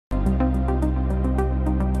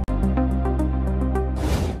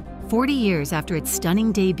40 years after its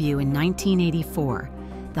stunning debut in 1984,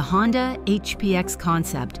 the Honda HPX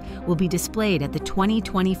Concept will be displayed at the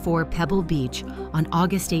 2024 Pebble Beach on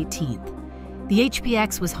August 18th. The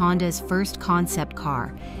HPX was Honda's first concept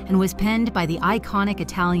car and was penned by the iconic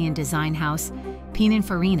Italian design house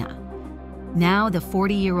Pininfarina. Now, the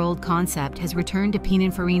 40-year-old concept has returned to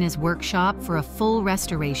Pininfarina's workshop for a full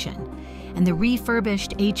restoration, and the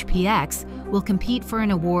refurbished HPX will compete for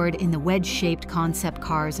an award in the wedge-shaped concept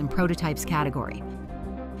cars and prototypes category.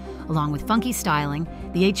 Along with funky styling,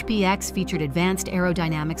 the HPX featured advanced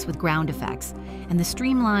aerodynamics with ground effects, and the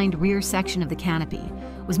streamlined rear section of the canopy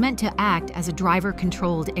was meant to act as a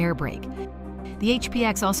driver-controlled air brake. The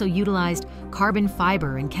HPX also utilized carbon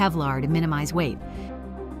fiber and Kevlar to minimize weight.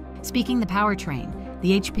 Speaking the powertrain,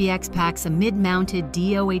 the HPX packs a mid-mounted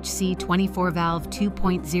DOHC 24-valve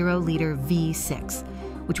 2.0-liter V6,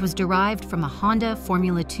 which was derived from a Honda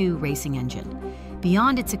Formula 2 racing engine.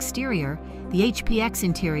 Beyond its exterior, the HPX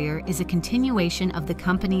interior is a continuation of the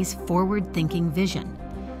company's forward-thinking vision.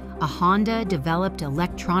 A Honda-developed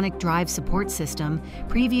electronic drive support system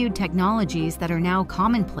previewed technologies that are now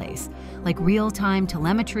commonplace, like real-time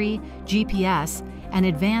telemetry, GPS, and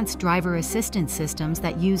advanced driver assistance systems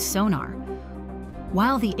that use sonar.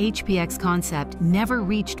 While the HPX concept never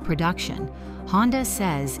reached production, Honda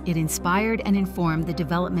says it inspired and informed the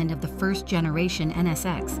development of the first-generation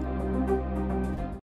NSX.